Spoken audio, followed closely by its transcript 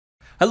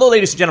Hello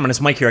ladies and gentlemen,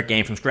 it's Mike here at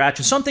Game From Scratch,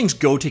 and some things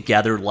go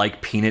together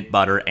like peanut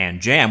butter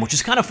and jam, which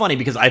is kind of funny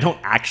because I don't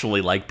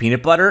actually like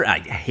peanut butter, I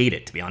hate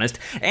it to be honest,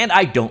 and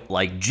I don't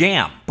like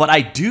jam. But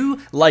I do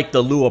like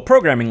the Lua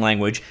programming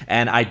language,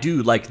 and I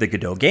do like the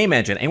Godot game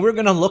engine, and we're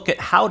going to look at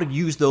how to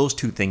use those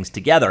two things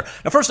together.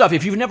 Now first off,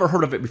 if you've never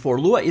heard of it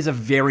before, Lua is a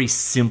very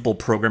simple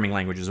programming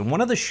language, and one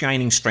of the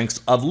shining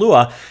strengths of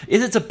Lua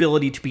is its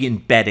ability to be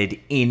embedded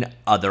in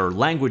other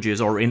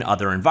languages or in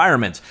other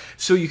environments.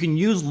 So you can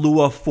use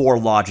Lua for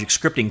logic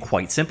scripting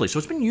quite simply. So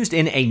it's been used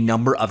in a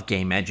number of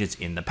game engines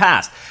in the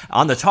past.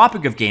 On the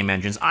topic of game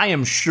engines, I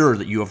am sure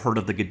that you have heard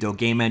of the Godot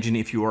game engine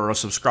if you are a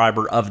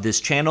subscriber of this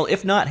channel.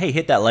 If not, hey,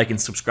 hit that like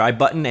and subscribe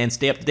button and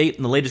stay up to date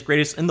in the latest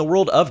greatest in the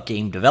world of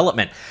game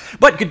development.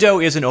 But Godot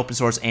is an open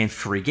source and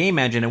free game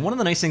engine, and one of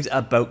the nice things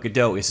about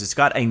Godot is it's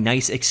got a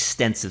nice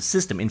extensive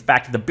system. In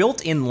fact, the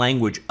built-in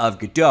language of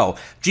Godot,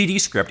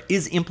 GDScript,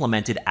 is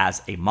implemented as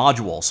a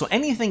module. So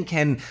anything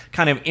can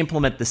kind of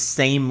implement the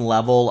same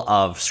level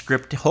of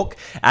script hook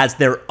as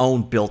their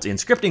own built-in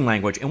scripting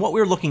language. And what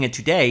we're looking at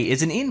today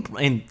is an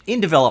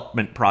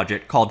in-development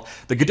project called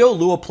the Godot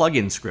Lua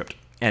Plugin Script.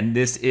 And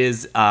this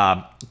is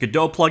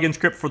Godot Plugin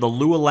Script for the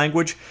Lua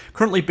language,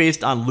 currently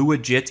based on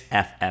LuaJIT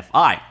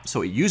FFI.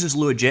 So it uses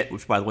LuaJIT,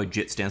 which by the way,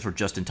 JIT stands for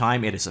just in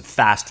time. It is a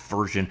fast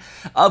version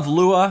of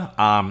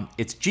Lua.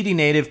 It's GD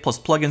native plus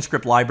plugin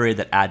script library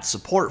that adds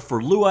support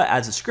for Lua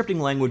as a scripting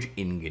language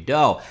in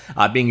Godot.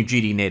 Being a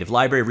GD native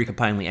library,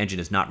 recompiling the engine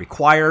is not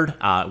required.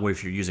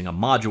 If you're using a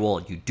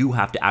module, you do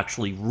have to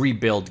actually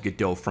rebuild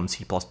Godot from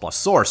C++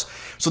 source.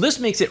 So this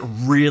makes it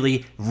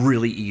really,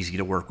 really easy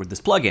to work with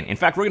this plugin. In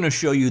fact, we're going to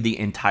show you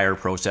the entire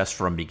process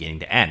from beginning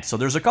to end. So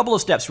there's a couple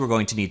of steps we're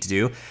going to need to do.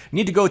 You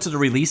need to go to the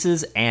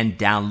releases and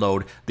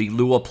download the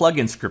Lua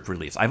Plugin Script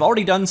release. I've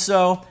already done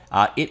so.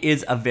 It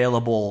is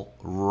available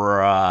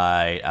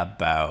right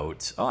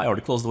about... Oh, I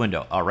already closed the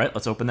window. All right,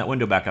 let's open that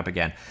window back up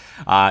again.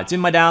 It's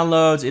in my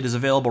downloads. It is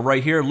available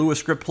right here, Lua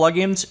Script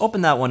Plugins.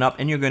 Open that one up,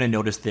 and you're going to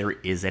notice there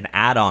is an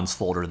add-ons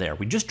folder there.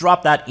 We just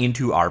dropped that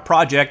into our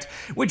project,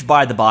 which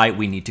by the by,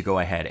 we need to go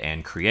ahead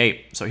and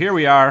create. So here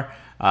we are.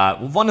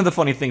 One of the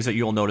funny things that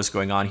you'll notice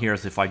going on here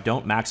is if I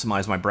don't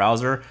maximize my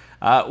browser,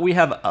 we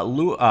have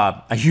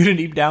a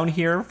Unity down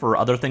here for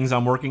other things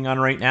I'm working on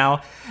right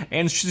now,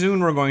 and soon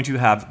we're going to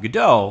have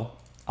Godot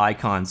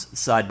icons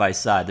side by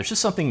side. There's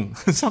just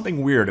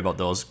something weird about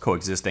those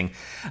coexisting.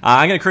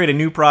 I'm going to create a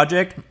new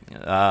project.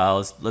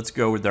 Let's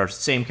go with our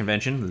same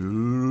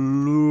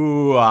convention,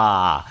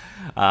 Lua,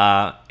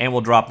 and we'll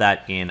drop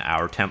that in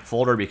our temp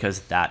folder because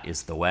that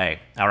is the way.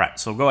 All right,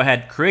 so go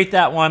ahead, create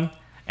that one.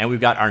 And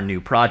we've got our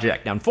new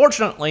project. Now,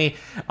 unfortunately,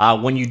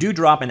 when you do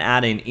drop an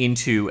add-in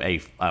into a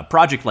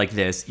project like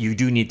this, you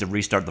do need to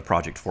restart the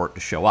project for it to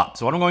show up.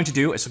 So what I'm going to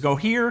do is to go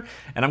here,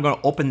 and I'm going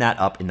to open that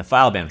up in the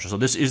file manager. So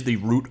this is the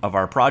root of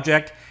our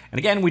project. And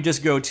again, we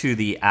just go to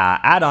the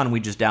add-on we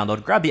just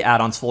downloaded, grab the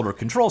add-ons folder,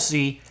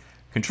 Control-C,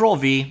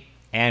 Control-V,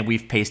 and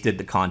we've pasted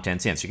the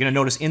contents in. So you're going to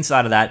notice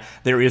inside of that,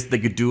 there is the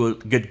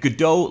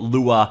Godot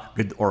Lua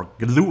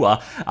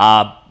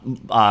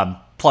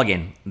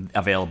plugin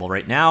available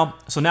right now.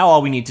 So now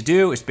all we need to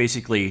do is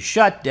basically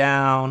shut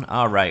down.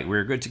 All right,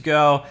 we're good to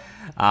go.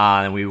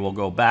 And we will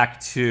go back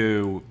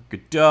to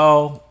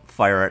Godot,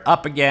 fire it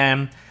up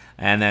again,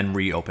 and then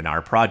reopen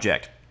our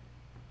project.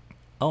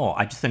 Oh,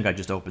 I just think I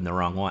just opened the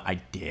wrong one. I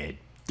did.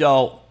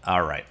 Oh,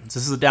 all right. So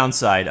this is the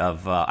downside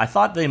of, I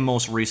thought the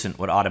most recent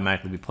would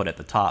automatically be put at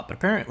the top, but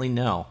apparently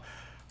no.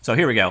 So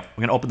here we go.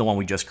 We're going to open the one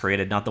we just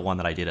created, not the one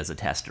that I did as a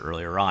test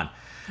earlier on.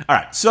 All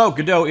right, so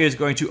Godot is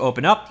going to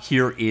open up.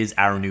 Here is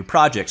our new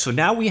project. So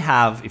now we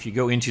have, if you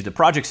go into the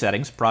project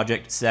settings,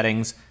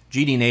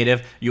 GD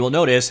native, you will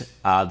notice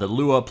the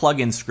Lua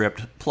Plugin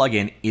Script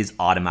plugin is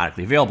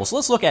automatically available. So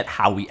let's look at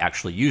how we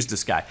actually use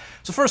this guy.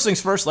 So first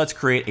things first, let's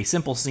create a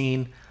simple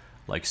scene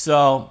like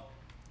so,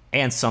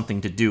 and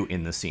something to do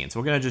in the scene. So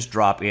we're going to just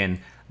drop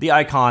in the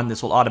icon.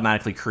 This will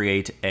automatically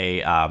create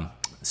a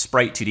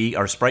sprite 2D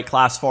or sprite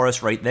class for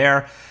us right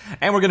there,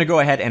 and we're going to go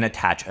ahead and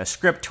attach a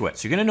script to it.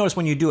 So you're going to notice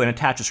when you do an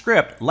attach a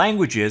script,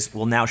 languages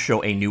will now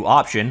show a new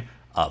option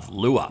of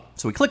Lua.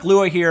 So we click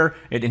Lua here,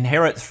 it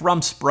inherits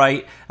from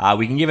sprite.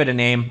 We can give it a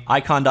name,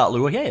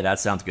 icon.lua. Hey,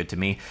 that sounds good to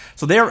me.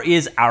 So there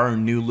is our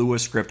new Lua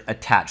script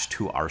attached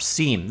to our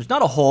scene. There's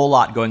not a whole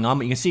lot going on,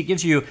 but you can see it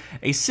gives you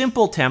a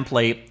simple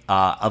template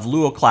of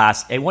Lua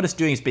class, and what it's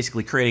doing is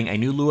basically creating a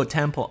new Lua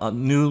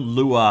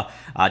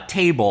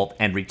table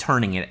and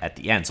returning it at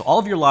the end. So all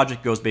of your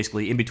logic goes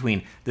basically in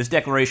between this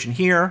declaration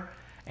here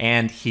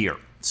and here.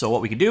 So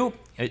what we could do,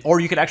 or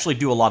you could actually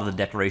do a lot of the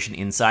declaration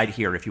inside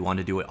here if you want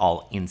to do it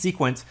all in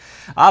sequence,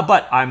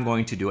 but I'm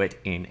going to do it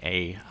in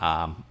a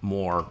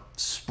more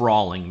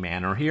sprawling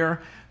manner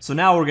here. So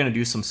now we're going to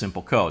do some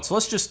simple code. So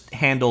let's just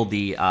handle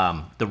the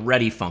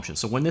ready function.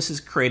 So when this is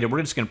created,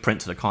 we're just going to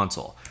print to the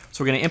console.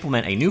 So we're going to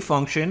implement a new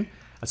function.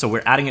 So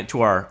we're adding it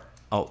to our,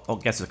 I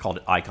guess it's called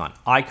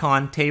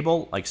icon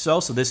table, like so.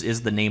 So this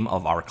is the name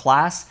of our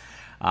class.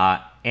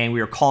 And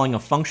we are calling a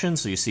function.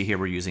 So you see here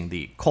we're using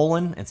the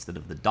colon instead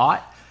of the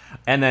dot.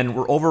 And then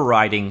we're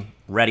overriding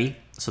ready.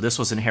 So this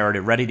was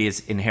inherited, Ready is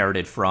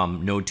inherited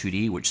from Node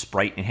 2D, which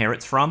Sprite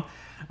inherits from.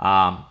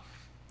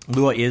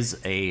 Lua is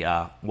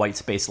a white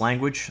space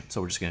language,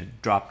 so we're just going to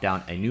drop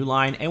down a new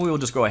line, and we will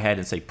just go ahead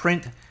and say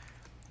print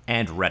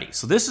and ready.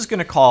 So this is going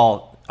to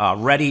call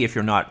ready, if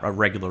you're not a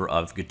regular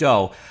of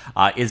Godot,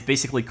 is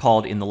basically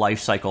called in the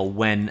lifecycle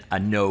when a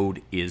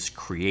node is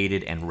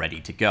created and ready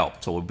to go.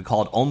 So it will be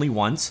called only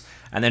once,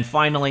 and then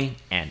finally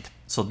end.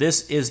 So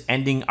this is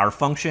ending our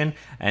function,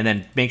 and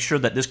then make sure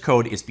that this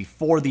code is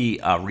before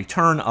the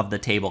return of the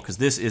table, because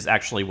this is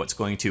actually what's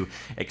going to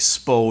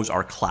expose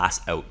our class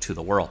out to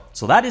the world.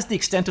 So that is the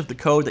extent of the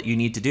code that you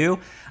need to do.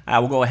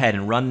 We'll go ahead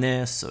and run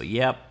this. So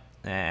yep.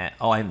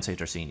 Oh, I haven't saved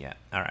our scene yet.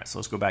 All right, so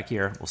let's go back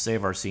here. We'll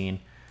save our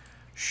scene.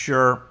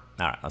 Sure.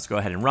 All right, let's go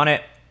ahead and run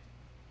it.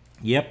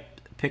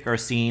 Yep, pick our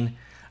scene.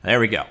 There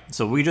we go.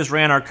 So we just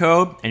ran our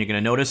code, and you're going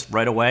to notice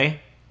right away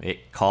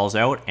it calls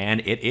out, and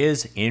it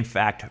is, in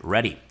fact,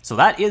 ready. So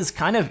that is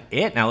kind of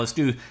it. Now let's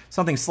do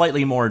something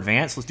slightly more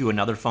advanced. Let's do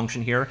another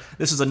function here.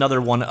 This is another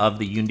one of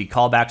the Unity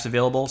callbacks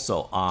available.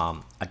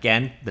 So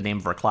again, the name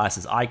of our class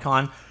is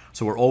icon.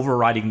 So we're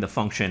overriding the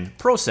function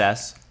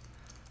process,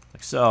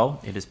 like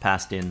so. It is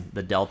passed in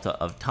the delta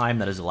of time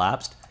that has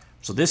elapsed.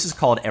 So this is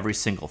called every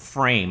single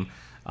frame,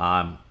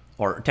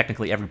 or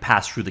technically every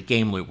pass through the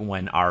game loop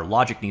when our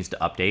logic needs to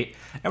update.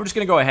 And we're just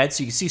going to go ahead.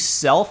 So you can see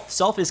self.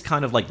 Self is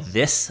kind of like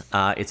this.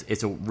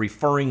 It's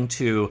referring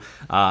to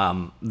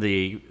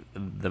the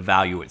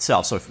value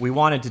itself. So if we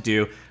wanted to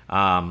do,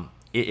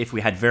 if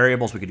we had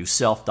variables, we could do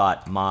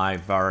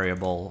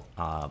self.myVariable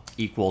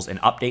equals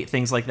and update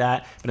things like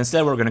that. But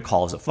instead, we're going to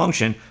call as a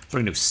function. So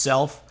we're going to do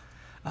self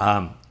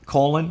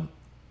colon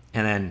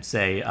and then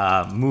say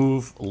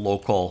move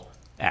local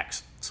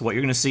x. So what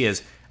you're going to see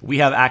is we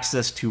have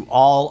access to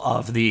all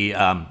of the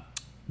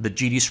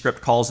GD script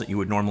calls that you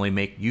would normally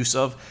make use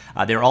of.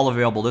 They're all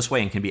available this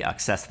way and can be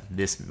accessed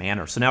this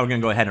manner. So now we're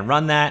going to go ahead and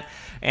run that,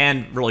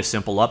 and really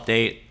simple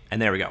update.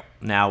 And there we go.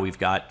 Now we've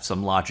got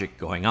some logic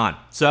going on.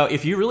 So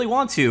if you really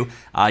want to,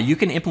 you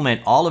can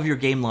implement all of your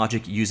game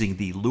logic using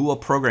the Lua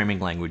programming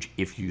language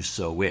if you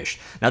so wish.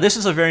 Now this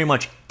is a very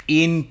much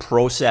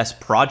in-process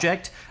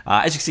project.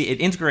 As you can see,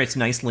 it integrates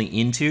nicely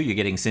into, you're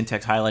getting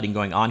syntax highlighting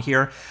going on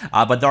here,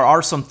 but there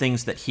are some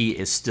things that he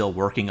is still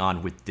working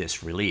on with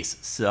this release.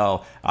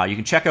 So you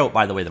can check out,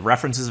 by the way, the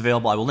references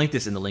available. I will link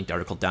this in the linked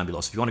article down below.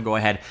 So if you want to go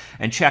ahead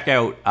and check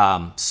out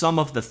some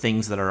of the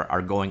things that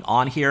are going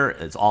on here,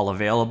 it's all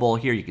available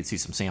here. You can see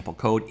some sample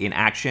code in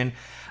action.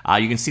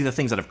 You can see the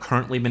things that have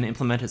currently been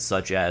implemented,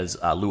 such as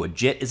Lua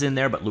JIT is in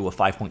there, but Lua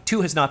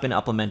 5.2 has not been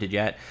implemented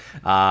yet.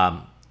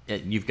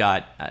 You've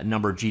got a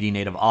number of GD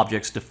native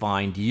objects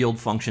defined. Yield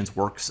functions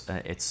works.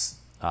 It's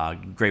a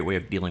great way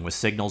of dealing with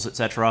signals,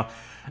 etc.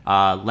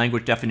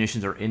 Language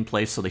definitions are in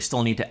place, so they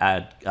still need to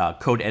add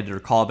code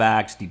editor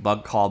callbacks,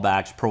 debug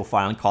callbacks,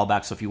 profiling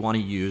callbacks. So if you want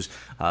to use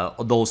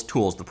those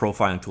tools, the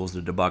profiling tools,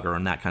 the debugger,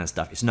 and that kind of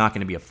stuff, it's not going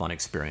to be a fun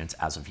experience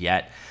as of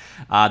yet.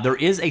 There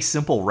is a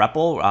simple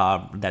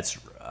REPL that's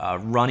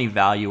run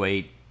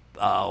evaluate.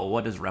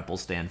 What does REPL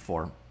stand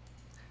for?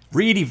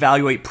 Read,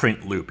 evaluate,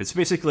 print loop. It's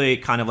basically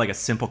kind of like a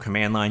simple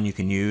command line you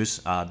can use.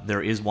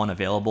 There is one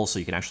available, so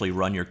you can actually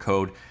run your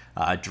code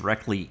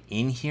directly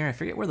in here. I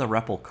forget where the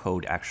REPL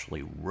code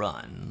actually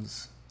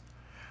runs.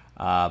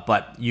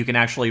 But you can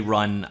actually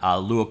run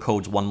Lua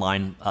codes one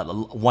line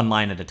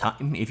at a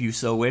time if you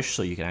so wish,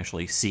 so you can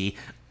actually see,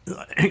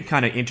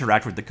 kind of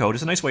interact with the code.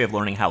 It's a nice way of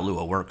learning how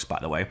Lua works, by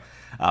the way.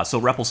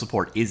 So REPL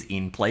support is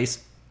in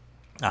place,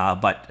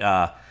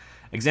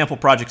 example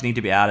projects need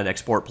to be added.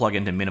 Export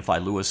plugin to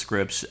minify Lua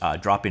scripts,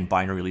 drop in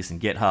binary release in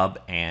GitHub,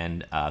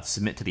 and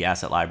submit to the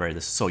asset library.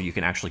 So you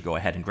can actually go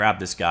ahead and grab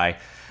this guy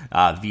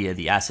via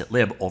the asset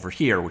lib over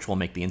here, which will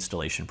make the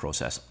installation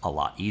process a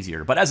lot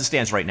easier. But as it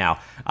stands right now,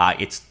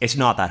 it's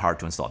not that hard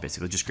to install.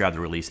 Basically, just grab the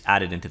release,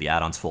 add it into the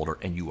add-ons folder,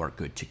 and you are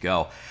good to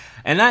go.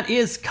 And that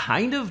is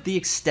kind of the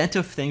extent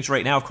of things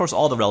right now. Of course,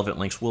 all the relevant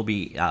links will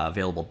be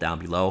available down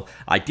below.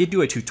 I did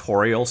do a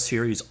tutorial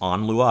series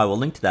on Lua. I will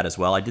link to that as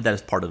well. I did that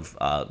as part of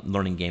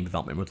Learning Game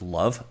Development with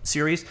Love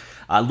series.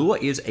 Lua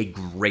is a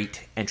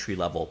great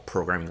entry-level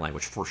programming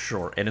language for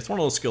sure, and it's one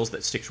of those skills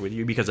that sticks with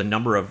you because a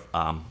number of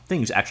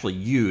things actually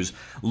use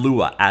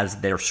Lua as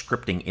their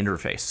scripting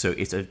interface. So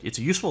it's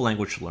a useful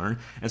language to learn,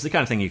 and it's the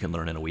kind of thing you can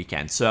learn in a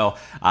weekend. So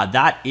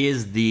that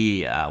is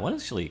the, what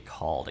is it actually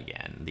called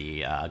again?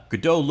 The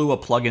Godot Lua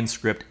Plugin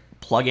Script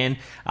plugin.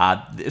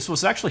 This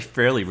was actually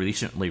fairly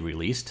recently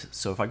released.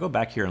 So if I go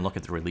back here and look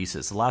at the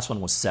releases, the last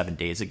one was 7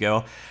 days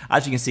ago.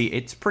 As you can see,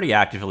 it's pretty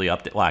actively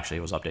updated. Well, actually,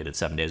 it was updated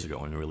 7 days ago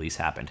when the release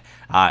happened.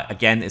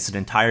 Again, it's an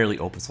entirely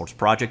open source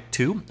project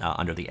too,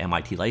 under the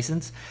MIT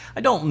license.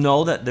 I don't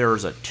know that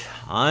there's a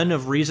ton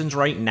of reasons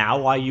right now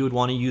why you would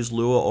want to use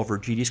Lua over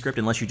GDScript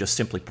unless you just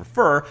simply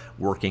prefer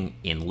working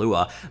in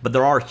Lua. But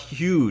there are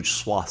huge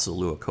swaths of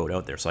Lua code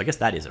out there, so I guess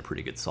that is a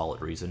pretty good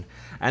solid reason.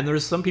 And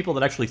there's some people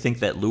that actually think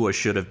that Lua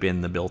should have been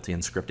in the built-in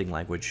scripting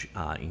language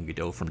in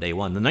Godot from day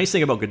one. The nice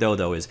thing about Godot,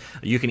 though, is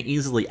you can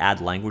easily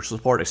add language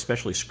support,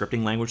 especially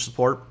scripting language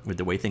support, with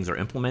the way things are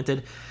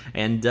implemented.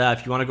 And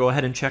if you want to go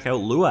ahead and check out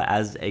Lua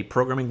as a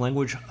programming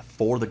language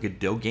for the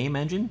Godot game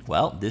engine,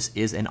 well, this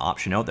is an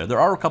option out there. There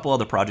are a couple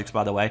other projects,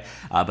 by the way,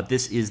 but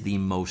this is the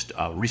most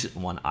recent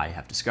one I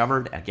have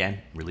discovered. Again,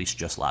 released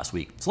just last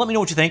week. So let me know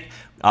what you think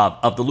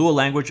of the Lua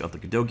language, of the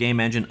Godot game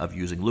engine, of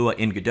using Lua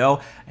in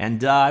Godot,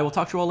 and I will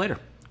talk to you all later.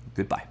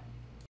 Goodbye.